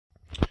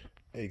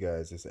Hey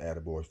guys, it's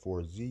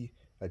Attaboy4Z.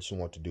 I just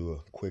want to do a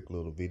quick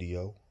little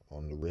video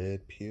on the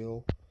red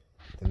pill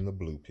and the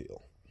blue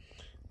pill.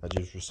 I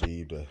just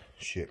received a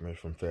shipment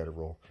from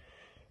Federal,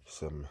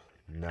 some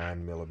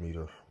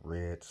 9mm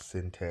red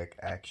syntech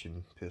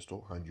action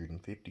pistol,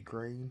 150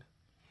 grain,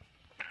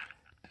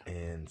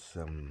 and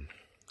some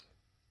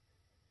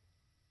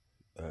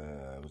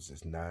was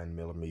this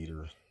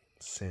 9mm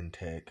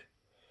syntech.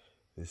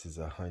 This is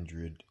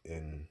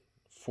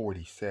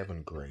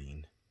 147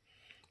 grain.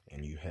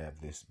 And you have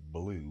this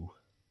blue.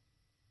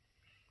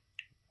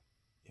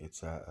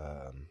 It's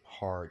a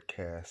hard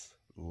cast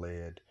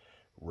lead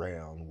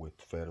round with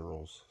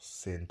Federal's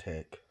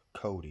syntech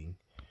coating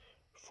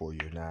for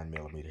your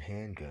 9mm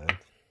handgun.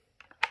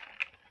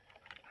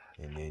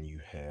 And then you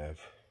have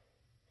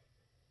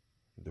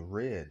the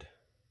red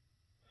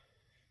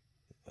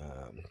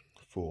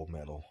full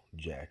metal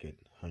jacket,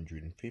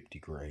 150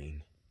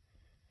 grain.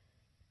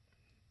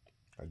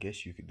 I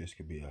guess this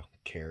could be a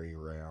carry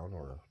round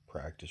or a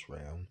practice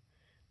round,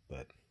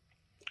 but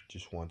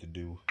just wanted to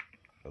do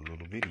a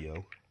little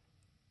video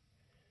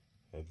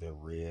of the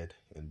red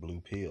and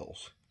blue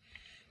pills.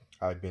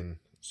 I've been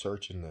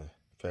searching the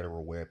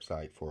Federal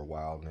website for a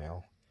while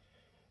now,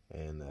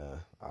 and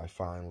I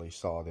finally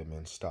saw them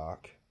in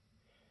stock,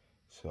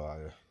 so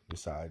I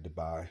decided to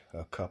buy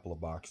a couple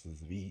of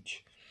boxes of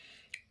each.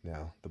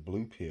 Now the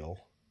blue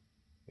pill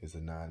is a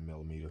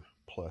 9mm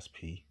plus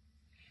P,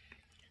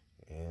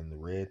 and the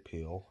red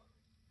pill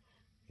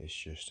is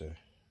just a,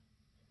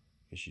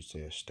 you should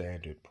say, a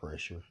standard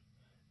pressure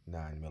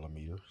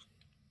 9mm.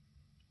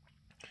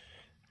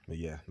 But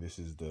yeah, this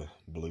is the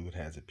blue. It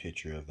has a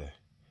picture of the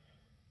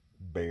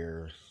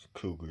bears,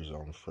 cougars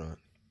on the front.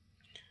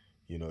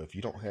 You know, if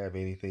you don't have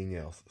anything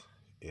else,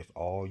 if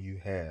all you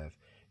have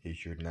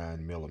is your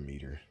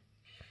 9mm,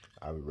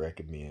 I would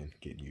recommend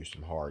getting you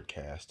some hard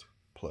cast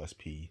plus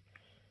P,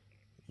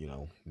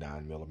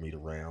 9mm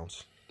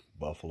rounds.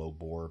 Buffalo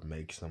Bore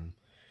makes them.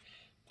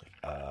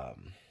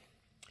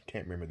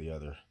 Can't remember the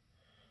other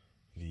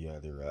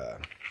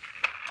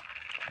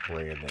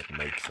brand that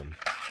makes them,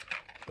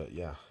 but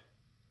yeah,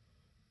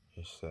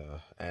 it's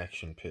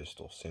action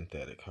pistol,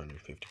 synthetic,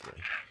 150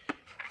 grain.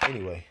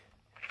 Anyway,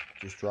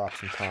 just drop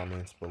some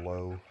comments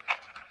below.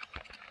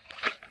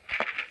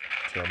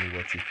 Tell me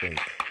what you think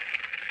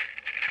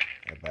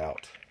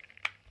about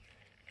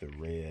the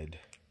red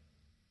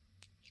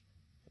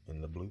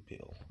and the blue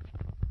pill.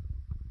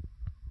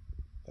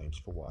 Thanks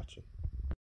for watching.